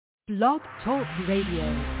Blog Talk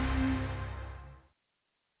Radio.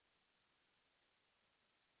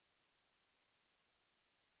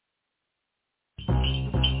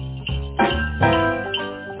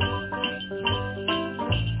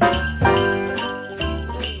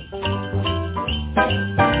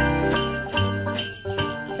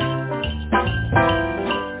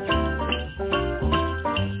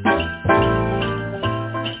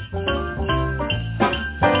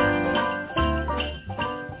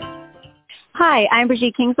 Hi, I'm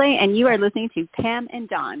Brigitte Kingsley, and you are listening to Pam and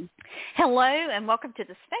Dawn. Hello, and welcome to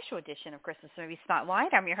the special edition of Christmas Movie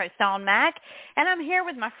Spotlight. I'm your host, Dawn Mack, and I'm here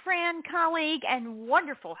with my friend, colleague, and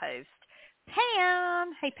wonderful host,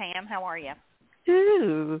 Pam. Hey, Pam, how are you?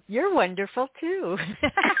 Ooh, you're wonderful, too.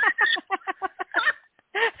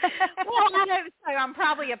 Well, I know so. I'm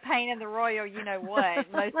probably a pain in the royal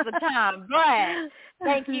you-know-what most of the time, but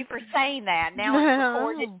thank you for saying that. Now it's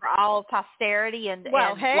recorded for all of posterity and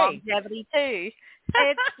longevity, too.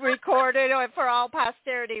 It's recorded for all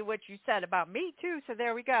posterity what you said about me, too, so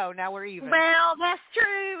there we go. Now we're even. Well, that's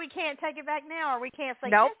true. We can't take it back now, or we can't say,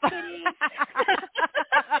 nope. Just kidding.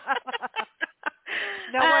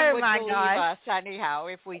 No one would believe us anyhow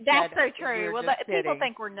if we That's said so true. Well, people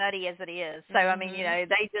think we're nutty as it is. So, I mean,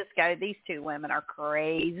 they just go, these two women are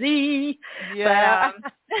crazy. Yeah.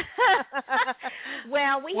 But,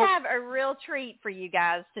 well, we have a real treat for you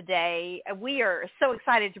guys today. We are so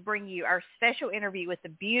excited to bring you our special interview with the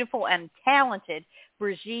beautiful and talented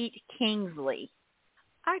Brigitte Kingsley.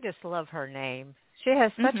 I just love her name. She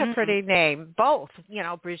has such a pretty name. Both,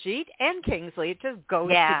 Brigitte and Kingsley. It just goes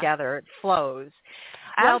together. It flows.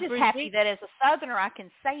 I'm just happy that as a Southerner I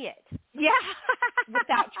can say it. Yeah.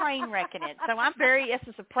 Without train wrecking it. So this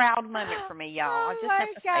is a proud moment for me, y'all. I just have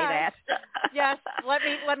to say that. Yes.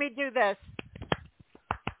 Let me do this.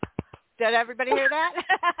 Did everybody hear that?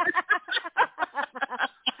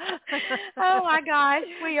 Oh my gosh,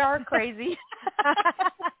 we are crazy.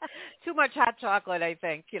 Too much hot chocolate, I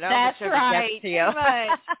think. That's right. Gets to you. Too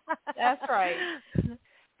much. That's right.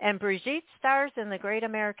 And Brigitte stars in the Great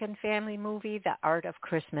American Family movie, The Art of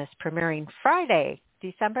Christmas, premiering Friday,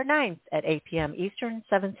 December 9th at 8 p.m. Eastern,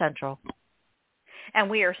 7 Central. And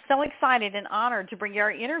we are so excited and honored to bring you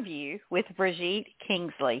our interview with Brigitte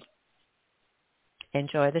Kingsley.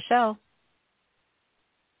 Enjoy the show.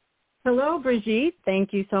 Hello, Brigitte.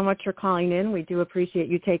 Thank you so much for calling in. We do appreciate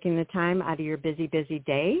you taking the time out of your busy, busy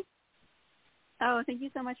day. Oh, thank you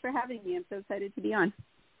so much for having me. I'm so excited to be on.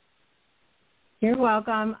 You're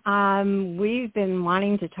welcome. We've been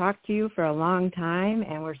wanting to talk to you for a long time,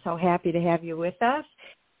 and we're so happy to have you with us.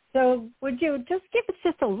 So would you just give us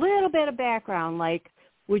just a little bit of background? Like,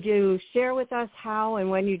 would you share with us how and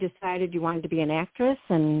when you decided you wanted to be an actress,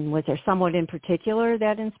 and was there someone in particular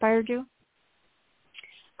that inspired you?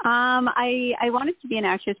 I wanted to be an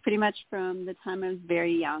actress pretty much from the time I was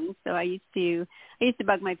very young. So I used to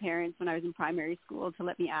bug my parents when I was in primary school to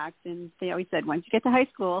let me act, and they always said, once you get to high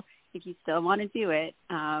school, if you still want to do it,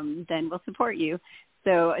 then we'll support you.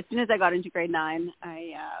 So as soon as I got into grade 9,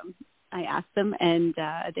 I asked them, and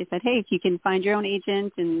they said, hey, if you can find your own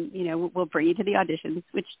agent, and we'll bring you to the auditions,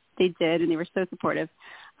 which they did, and they were so supportive.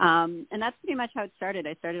 And that's pretty much how it started.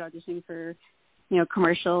 I started auditioning for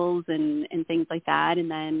commercials and things like that. And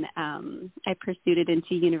then I pursued it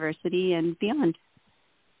into university and beyond.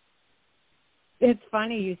 It's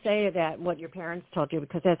funny you say that, what your parents told you,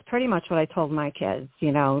 because that's pretty much what I told my kids.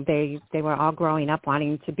 They were all growing up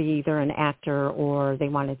wanting to be either an actor, or they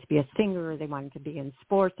wanted to be a singer, or they wanted to be in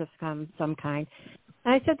sports of some kind.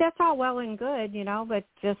 And I said, that's all well and good, but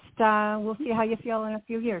just we'll see how you feel in a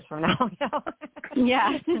few years from now.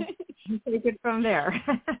 Yeah. Take it from there.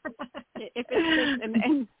 If it's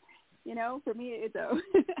and for me, it's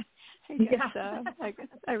I guess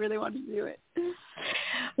I really wanted to do it.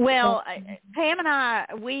 Well, Pam and I,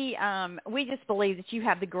 we just believe that you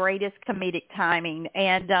have the greatest comedic timing,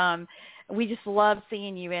 and we just love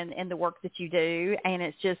seeing you in the work that you do, and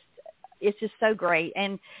it's just so great.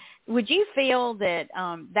 And would you feel that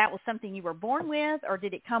that was something you were born with, or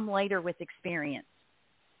did it come later with experience?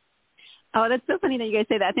 Oh, that's so funny that you guys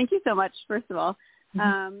say that. Thank you so much, first of all.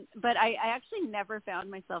 But I actually never found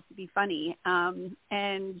myself to be funny. And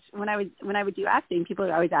when I would do acting, people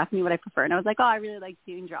would always ask me what I prefer. And I was like, I really like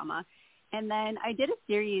doing drama. And then I did a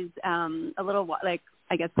series a little,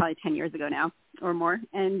 I guess probably 10 years ago now or more.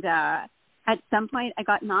 And at some point I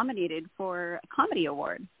got nominated for a comedy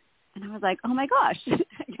award. And I was like, oh my gosh,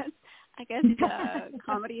 I guess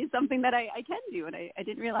comedy is something that I can do. And I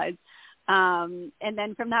didn't realize. And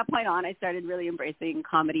then from that point on, I started really embracing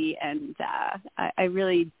comedy, and I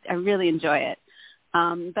really enjoy it.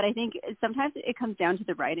 But I think sometimes it comes down to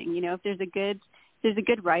the writing. If there's a good there's a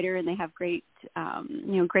good writer and they have great,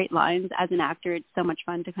 great lines. As an actor, it's so much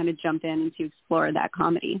fun to kind of jump in and to explore that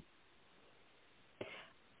comedy.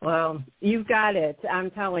 Well, you've got it. I'm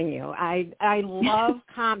telling you. I love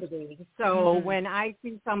comedy. So when I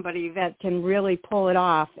see somebody that can really pull it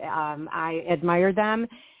off, I admire them.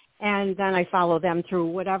 And then I follow them through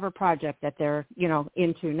whatever project that they're,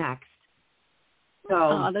 into next.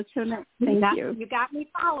 So that's so nice. Thank you. You got me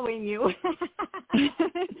following you.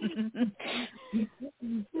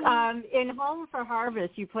 In Home for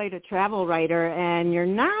Harvest, you played a travel writer, and you're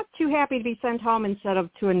not too happy to be sent home instead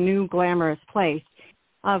of to a new glamorous place.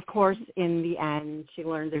 Of course, in the end, she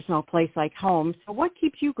learned there's no place like home. So what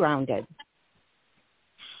keeps you grounded?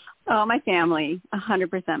 Oh, my family,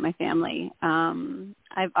 100% my family.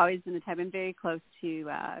 I've always been the type. I'm very close to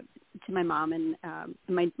my mom, and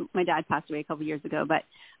my dad passed away a couple years ago, but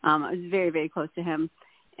I was very, very close to him.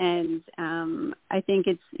 And I think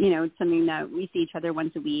it's, it's something that we see each other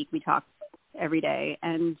once a week. We talk every day,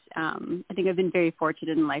 and I think I've been very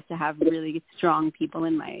fortunate in life to have really strong people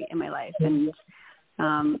in my life. And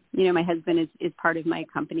my husband is part of my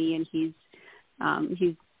company, and he's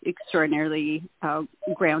extraordinarily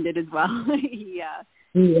grounded as well. He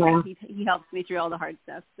helps me through all the hard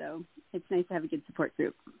stuff, so it's nice to have a good support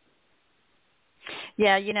group.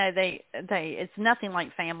 Yeah, it's nothing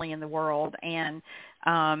like family in the world, and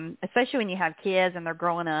especially when you have kids and they're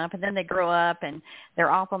growing up, and then they grow up and they're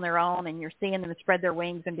off on their own, and you're seeing them spread their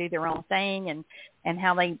wings and do their own thing, and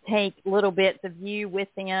how they take little bits of you with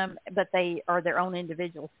them, but they are their own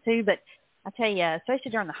individuals too. But I tell you, especially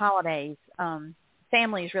during the holidays,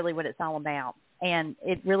 family is really what it's all about, and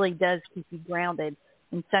it really does keep you grounded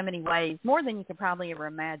in so many ways, more than you could probably ever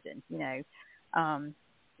imagine.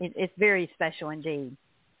 It's very special indeed.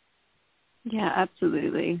 Yeah,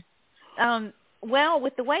 absolutely. Well,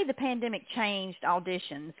 with the way the pandemic changed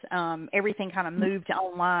auditions, everything kind of moved to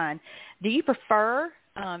online. Do you prefer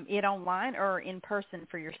it online or in person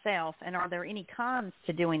for yourself? And are there any cons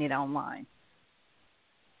to doing it online?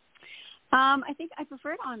 I think I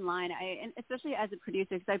prefer it online, and especially as a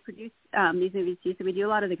producer, because I produce these movies too, so we do a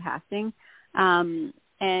lot of the casting.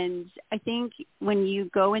 And I think when you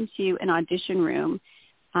go into an audition room,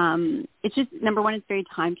 it's just, number one, it's very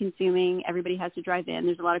time consuming. Everybody has to drive in.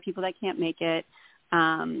 There's a lot of people that can't make it.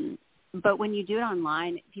 But when you do it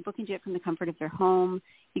online, people can do it from the comfort of their home.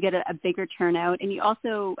 You get a bigger turnout. And you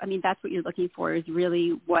also, that's what you're looking for, is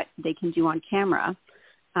really what they can do on camera.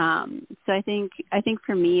 So I think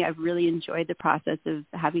for me, I've really enjoyed the process of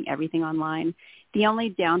having everything online. The only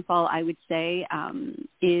downfall I would say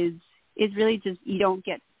is really just you don't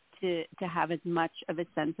get to have as much of a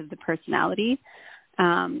sense of the personality.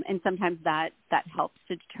 And sometimes that helps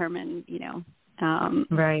to determine,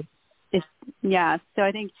 right. So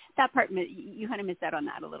I think that part, you kind of miss out on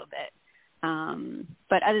that a little bit.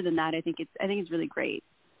 But other than that, I think it's really great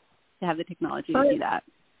to have the technology to do that.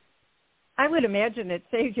 I would imagine it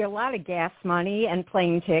saves you a lot of gas money and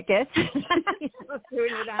plane tickets. Doing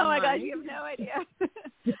it online. Oh my gosh, you have no idea.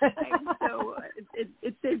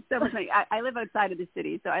 It saves so much money. I live outside of the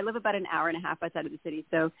city, so I live about an hour and a half outside of the city.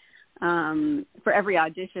 So for every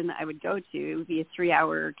audition that I would go to, it would be a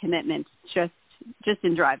 3-hour commitment just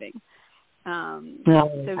in driving.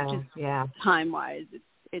 Time-wise,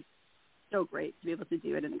 it's so great to be able to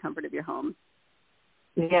do it in the comfort of your home.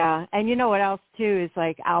 Yeah, and you know what else, too, is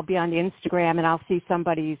like I'll be on Instagram and I'll see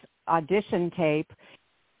somebody's audition tape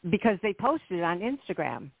because they posted it on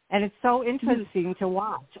Instagram, and it's so interesting to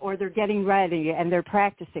watch, or they're getting ready and they're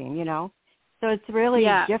practicing, So it's really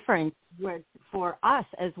different for us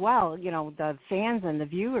as well, the fans and the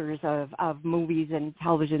viewers of movies and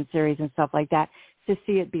television series and stuff like that, to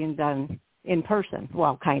see it being done in person.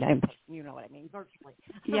 Well, kind of, you know what I mean, virtually.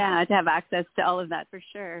 Yeah, to have access to all of that for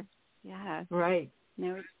sure. Yeah. Right.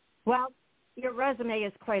 No. Well, your resume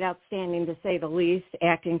is quite outstanding, to say the least,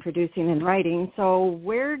 acting, producing, and writing. So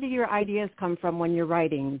where do your ideas come from when you're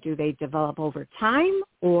writing? Do they develop over time,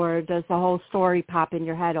 or does the whole story pop in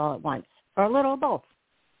your head all at once, or a little of both?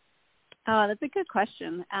 Oh, that's a good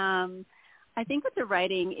question. I think with the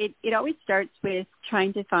writing, it always starts with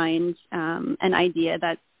trying to find an idea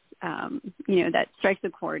that's, that strikes a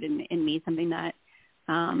chord in me, something that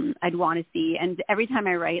I'd want to see. And every time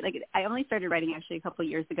I write, like I only started writing actually a couple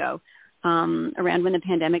of years ago, around when the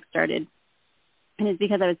pandemic started. And it's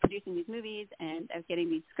because I was producing these movies and I was getting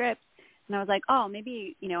these scripts, and I was like, oh,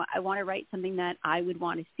 maybe, I want to write something that I would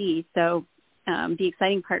want to see. So the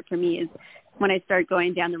exciting part for me is when I start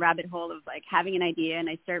going down the rabbit hole of like having an idea and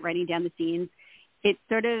I start writing down the scenes, it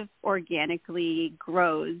sort of organically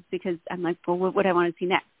grows because I'm like, well, what would I want to see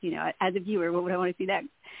next? As a viewer, what would I want to see next?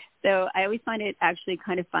 So I always find it actually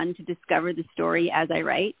kind of fun to discover the story as I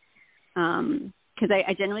write, because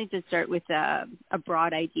I generally just start with a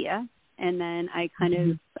broad idea, and then I kind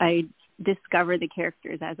of I discover the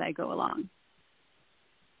characters as I go along.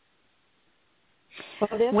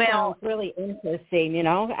 Well, this sounds really interesting,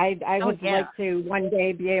 I would like to one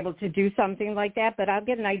day be able to do something like that, but I'll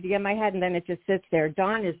get an idea in my head, and then it just sits there.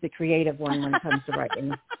 Dawn is the creative one when it comes to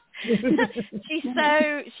writing. She's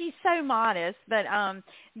so modest, but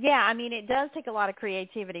it does take a lot of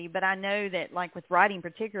creativity, but I know that, like with writing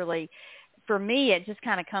particularly, for me, it just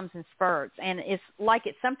kind of comes in spurts, and it's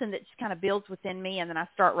something that just kind of builds within me, and then I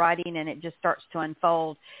start writing, and it just starts to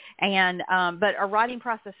unfold. And but our writing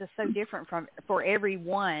process is so different for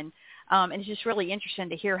everyone, and it's just really interesting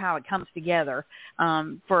to hear how it comes together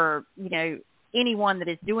for anyone that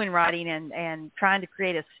is doing writing and trying to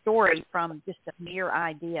create a story from just a mere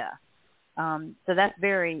idea. So that's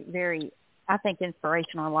very, very, I think,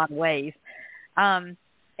 inspirational in a lot of ways.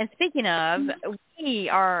 And speaking of, we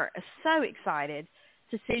are so excited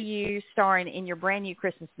to see you starring in your brand new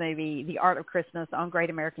Christmas movie, The Art of Christmas, on Great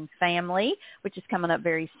American Family, which is coming up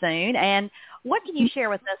very soon. And what can you share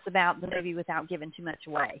with us about the movie without giving too much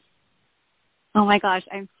away? Oh my gosh,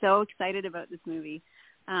 I'm so excited about this movie.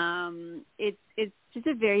 It's just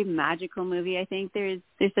a very magical movie. I think there's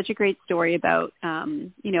such a great story about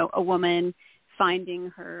a woman finding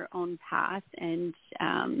her own path, and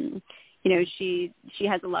she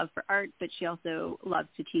has a love for art, but she also loves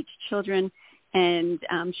to teach children, and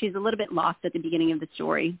she's a little bit lost at the beginning of the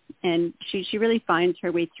story, and she really finds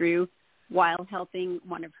her way through while helping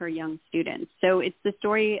one of her young students. So it's the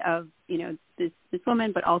story of this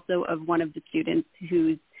woman, but also of one of the students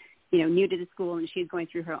who's new to the school, and she's going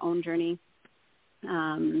through her own journey.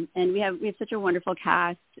 And we have such a wonderful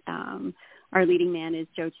cast. Our leading man is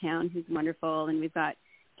Joe Town, who's wonderful, and we've got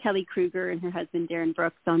Kelly Kruger and her husband Darren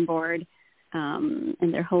Brooks on board, and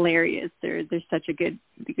they're hilarious. They're such a good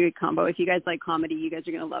combo. If you guys like comedy, you guys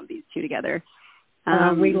are going to love these two together.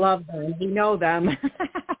 We love them. We know them.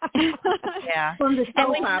 Yeah. From the and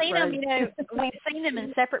we've seen them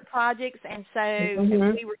in separate projects, and so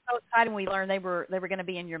we were so excited when we learned they were going to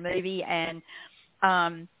be in your movie, and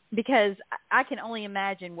because I can only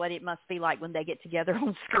imagine what it must be like when they get together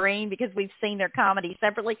on screen, because we've seen their comedy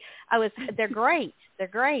separately. They're great. They're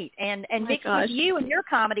great. And mixed with you and your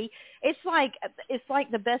comedy, it's like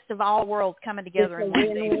the best of all worlds coming together in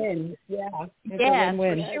one movie. Yeah. Yeah,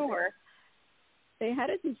 for sure. They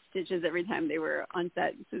had us in stitches every time they were on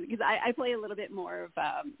set, because I play a little bit more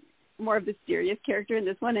of the serious character in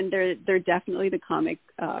this one, and they're definitely the comic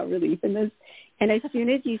relief in this. And as soon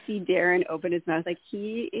as you see Darren open his mouth, like,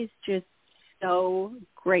 he is just so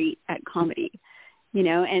great at comedy,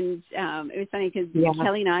 And it was funny because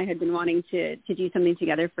Kelly and I had been wanting to do something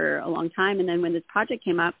together for a long time, and then when this project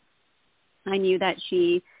came up, I knew that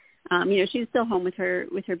she was still home with her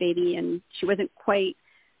baby, and she wasn't quite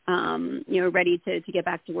ready to get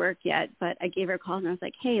back to work yet. But I gave her a call, and I was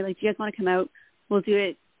like, hey, like, do you guys want to come out? We'll do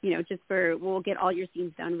it, we'll get all your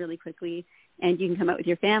scenes done really quickly, and you can come out with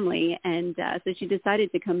your family. And so she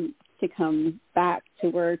decided to come back to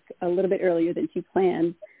work a little bit earlier than she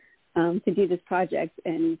planned to do this project.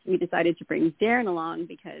 And we decided to bring Darren along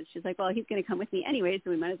because she's like, well, he's going to come with me anyway, so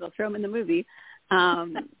we might as well throw him in the movie. So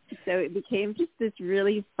it became just this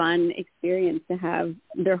really fun experience to have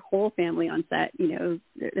their whole family on set.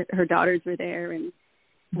 Her daughters were there, and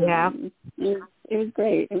it was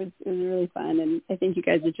great. It was really fun, and I think you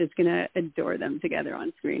guys are just going to adore them together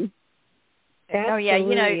on screen. Absolutely. Oh, yeah,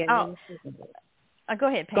 go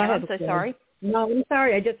ahead, Pam. Go ahead, I'm so sorry. No, I'm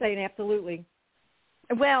sorry. I just saying absolutely.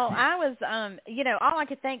 Well, I was, all I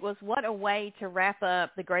could think was, what a way to wrap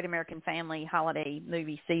up the Great American Family holiday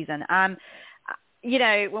movie season.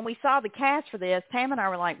 When we saw the cast for this, Pam and I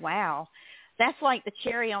were like, wow, that's like the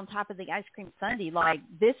cherry on top of the ice cream sundae. Like,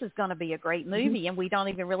 this is going to be a great movie, and we don't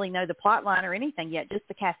even really know the plot line or anything yet. Just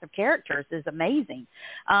the cast of characters is amazing.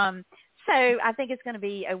 So I think it's going to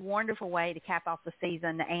be a wonderful way to cap off the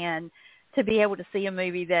season and to be able to see a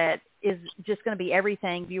movie that is just going to be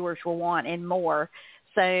everything viewers will want and more.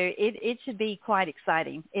 So it should be quite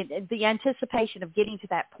exciting. The anticipation of getting to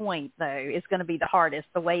that point, though, is going to be the hardest,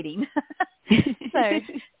 the waiting.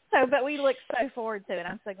 But we look so forward to it.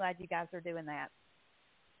 I'm so glad you guys are doing that.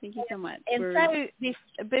 Thank you so much. And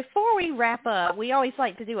so before we wrap up, we always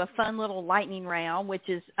like to do a fun little lightning round, which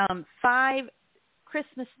is 5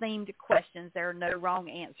 Christmas-themed questions. There are no wrong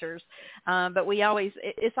answers, but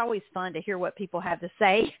it's always fun to hear what people have to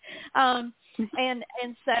say. And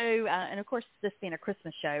so, and of course, this being a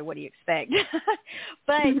Christmas show, what do you expect?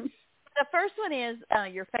 But the first one is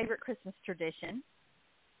your favorite Christmas tradition.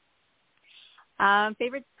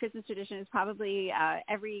 Favorite Christmas tradition is probably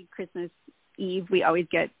every Christmas Eve we always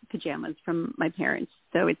get pajamas from my parents.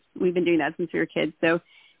 So we've been doing that since we were kids. So,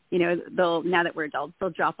 you know, now that we're adults, they'll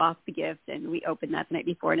drop off the gift and we open that the night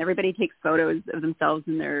before, and everybody takes photos of themselves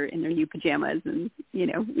in their new pajamas, and you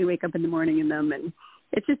know, we wake up in the morning in them, and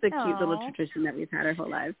it's just a cute little tradition that we've had our whole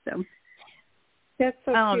lives. So that's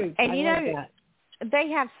so cute. And you know, that.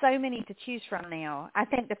 They have so many to choose from now. I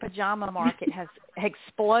think the pajama market has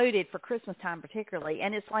exploded for Christmas time particularly.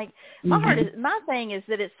 And it's like, my thing is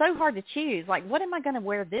that it's so hard to choose. Like, what am I going to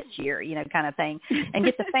wear this year, you know, kind of thing, and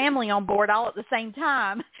get the family on board all at the same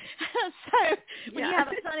time. So when you have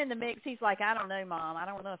a son in the mix, he's like, I don't know, Mom. I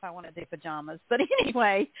don't know if I want to do pajamas. But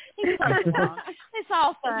anyway, he's so strong. It's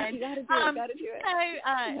all fun. You got to do it.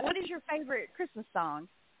 So what is your favorite Christmas song?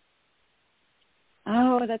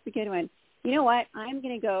 Oh, that's a good one. You know what? I'm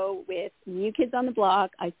going to go with New Kids on the Block.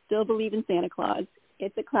 I Still Believe in Santa Claus.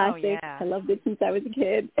 It's a classic. Oh, yeah. I loved it since I was a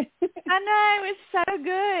kid. I know. It's so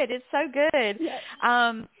good. It's so good. Yeah.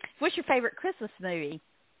 What's your favorite Christmas movie?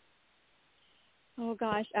 Oh,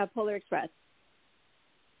 gosh. Polar Express.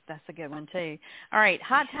 That's a good one, too. All right.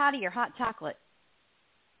 Hot toddy or hot chocolate?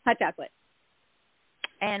 Hot chocolate.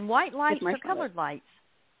 And white lights or colored lights?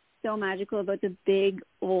 So magical about the big,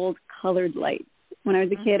 old colored lights. When I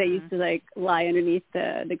was a kid, I used to like lie underneath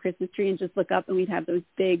the Christmas tree and just look up, and we'd have those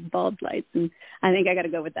big bulb lights. And I think I got to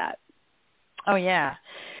go with that. Oh, yeah.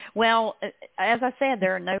 Well, as I said,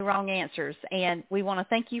 there are no wrong answers, and we want to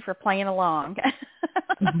thank you for playing along.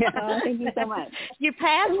 Oh, thank you so much. You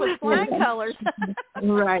passed with flying colors.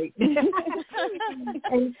 Right.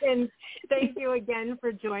 and thank you again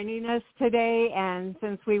for joining us today. And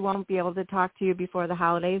since we won't be able to talk to you before the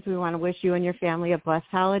holidays, we want to wish you and your family a blessed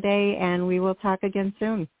holiday, and we will talk again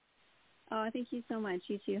soon. Oh, thank you so much.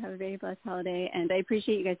 You too have a very blessed holiday, and I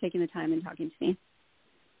appreciate you guys taking the time and talking to me.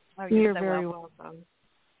 Oh, you're very welcome.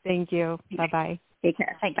 Thank you. Bye-bye. Take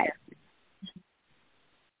care. Take care.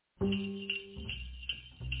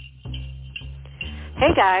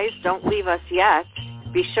 Hey guys, don't leave us yet.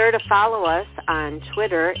 Be sure to follow us on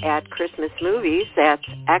Twitter at Christmas Movies. That's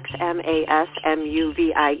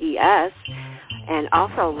XMASMUVIES. And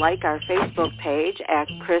also like our Facebook page at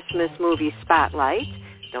Christmas Movie Spotlight.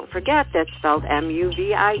 Don't forget that's spelled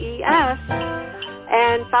MUVIES.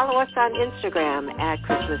 And follow us on Instagram at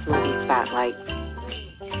Christmas Movie Spotlight.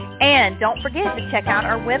 And don't forget to check out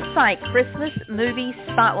our website,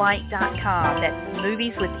 ChristmasMoviespotlight.com. That's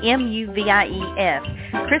movies with MUVIES,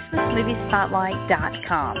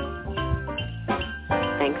 ChristmasMoviespotlight.com.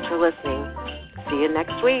 Thanks for listening. See you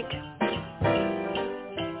next week.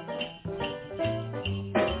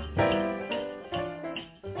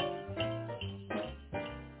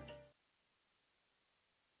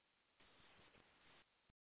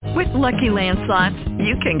 With Lucky Land Slots,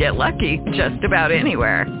 you can get lucky just about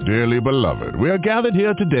anywhere. Dearly beloved, we are gathered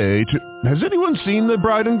here today to... Has anyone seen the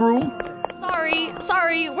bride and groom?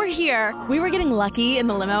 Sorry, we're here. We were getting lucky in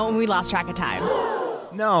the limo and we lost track of time.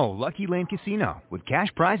 No, Lucky Land Casino, with cash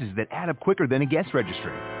prizes that add up quicker than a guest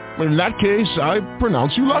registry. In that case, I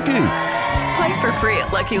pronounce you lucky. Play for free at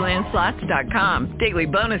LuckyLandSlots.com. Daily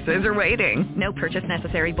bonuses are waiting. No purchase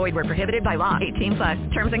necessary. Void where prohibited by law.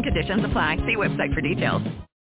 18+. Terms and conditions apply. See website for details.